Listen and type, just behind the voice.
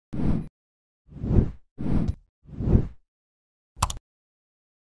The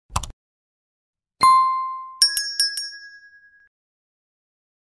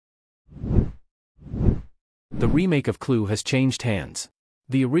remake of Clue has changed hands.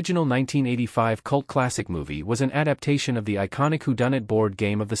 The original 1985 cult classic movie was an adaptation of the iconic whodunit board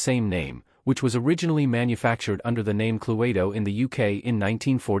game of the same name, which was originally manufactured under the name Cluedo in the UK in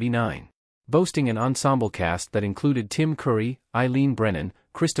 1949. Boasting an ensemble cast that included Tim Curry, Eileen Brennan,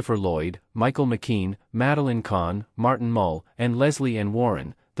 Christopher Lloyd, Michael McKean, Madeline Kahn, Martin Mull, and Leslie Ann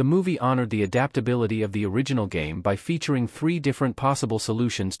Warren, the movie honored the adaptability of the original game by featuring 3 different possible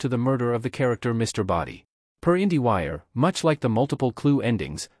solutions to the murder of the character Mr. Body. Per IndieWire, much like the multiple Clue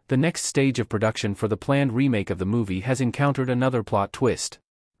endings, the next stage of production for the planned remake of the movie has encountered another plot twist.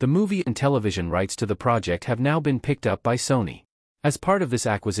 The movie and television rights to the project have now been picked up by Sony. As part of this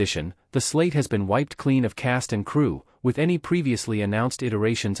acquisition, the slate has been wiped clean of cast and crew, with any previously announced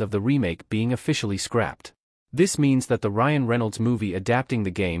iterations of the remake being officially scrapped. This means that the Ryan Reynolds movie adapting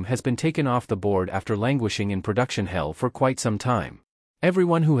the game has been taken off the board after languishing in production hell for quite some time.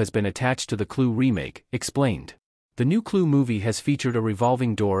 Everyone who has been attached to the Clue remake explained. The new Clue movie has featured a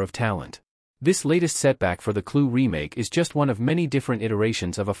revolving door of talent. This latest setback for the Clue remake is just one of many different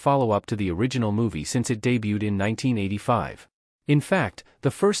iterations of a follow-up to the original movie since it debuted in 1985. In fact, the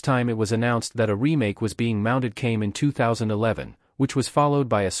first time it was announced that a remake was being mounted came in 2011, which was followed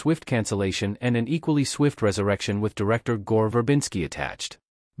by a swift cancellation and an equally swift resurrection with director Gore Verbinski attached.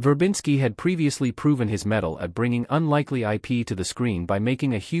 Verbinski had previously proven his mettle at bringing unlikely IP to the screen by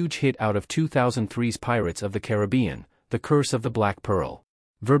making a huge hit out of 2003's Pirates of the Caribbean, The Curse of the Black Pearl.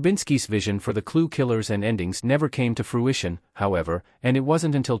 Verbinski's vision for the Clue killers and endings never came to fruition, however, and it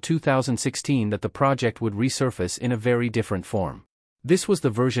wasn't until 2016 that the project would resurface in a very different form. This was the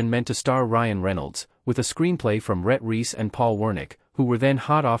version meant to star Ryan Reynolds, with a screenplay from Rhett Reese and Paul Wernick, who were then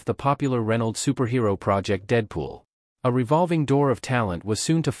hot off the popular Reynolds superhero project Deadpool. A revolving door of talent was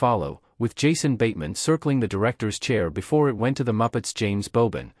soon to follow, with Jason Bateman circling the director's chair before it went to the Muppets' James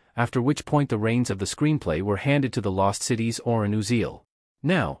Bobin, after which point the reins of the screenplay were handed to the Lost City's Oren Uziel.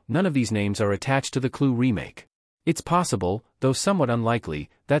 Now, none of these names are attached to the Clue remake. It's possible, though somewhat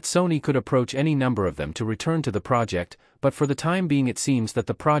unlikely, that Sony could approach any number of them to return to the project, but for the time being it seems that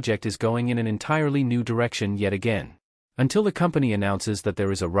the project is going in an entirely new direction yet again. Until the company announces that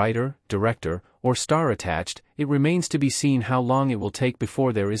there is a writer, director, or star attached, it remains to be seen how long it will take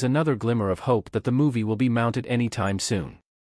before there is another glimmer of hope that the movie will be mounted anytime soon.